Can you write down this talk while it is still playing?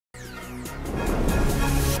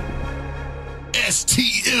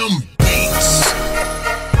STM Beats.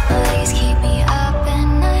 Please keep me up at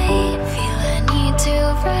night, feel I need to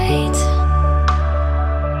write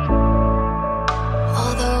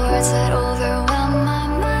all the words that overwhelm my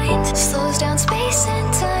mind, slows down space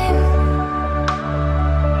and time.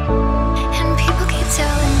 And people keep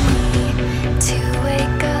telling me to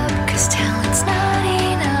wake up, 'cause talent's not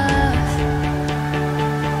enough.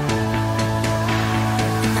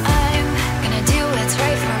 And I'm gonna do what's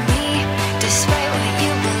right for me, despite what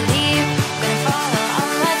you believe. Gonna follow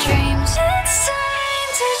all my dreams. It's time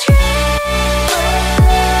to dream.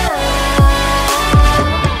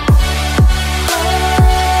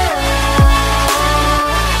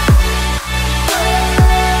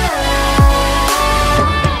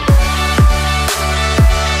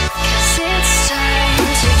 Cause it's time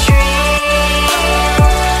to dream.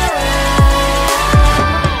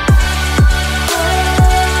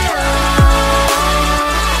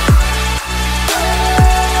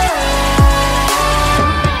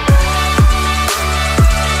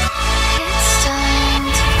 It's time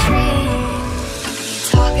to dream. You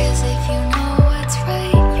talk as if you know what's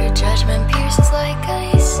right. Your judgment pierces like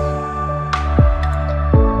ice.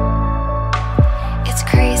 It's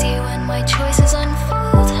crazy when my choices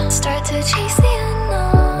unfold. Start to chase the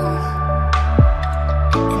unknown,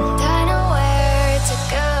 and I know where to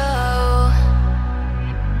go.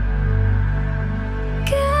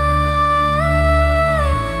 Go.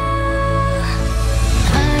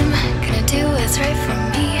 I'm gonna do what's right for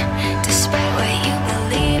me, despite what you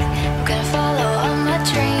believe. I'm gonna follow all my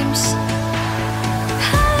dreams.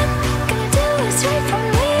 I'm gonna do what's right for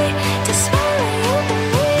me, despite what you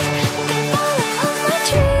believe. I'm gonna follow all my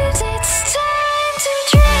dreams. It's time to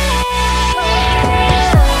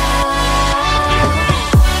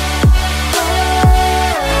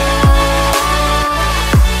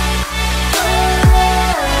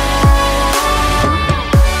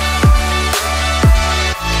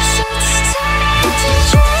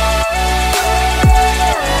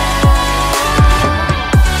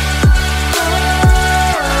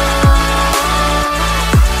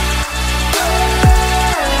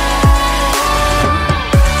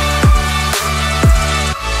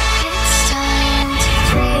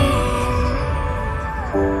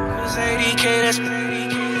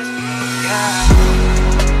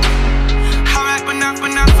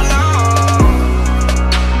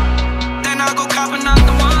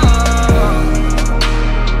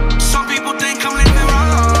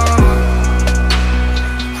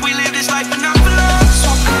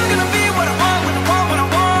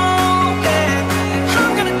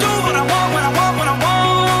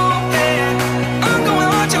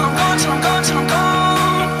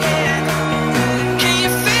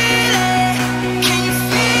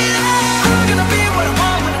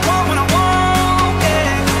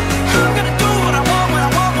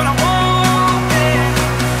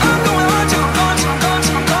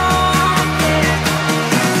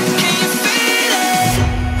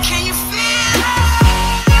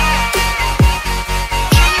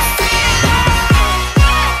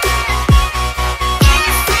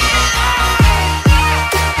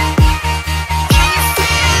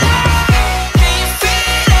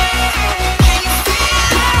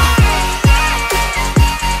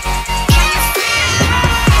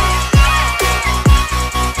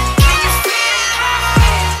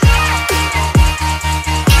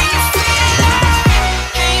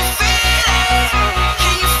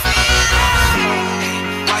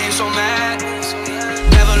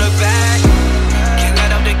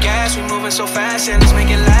so fast and it's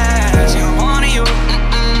making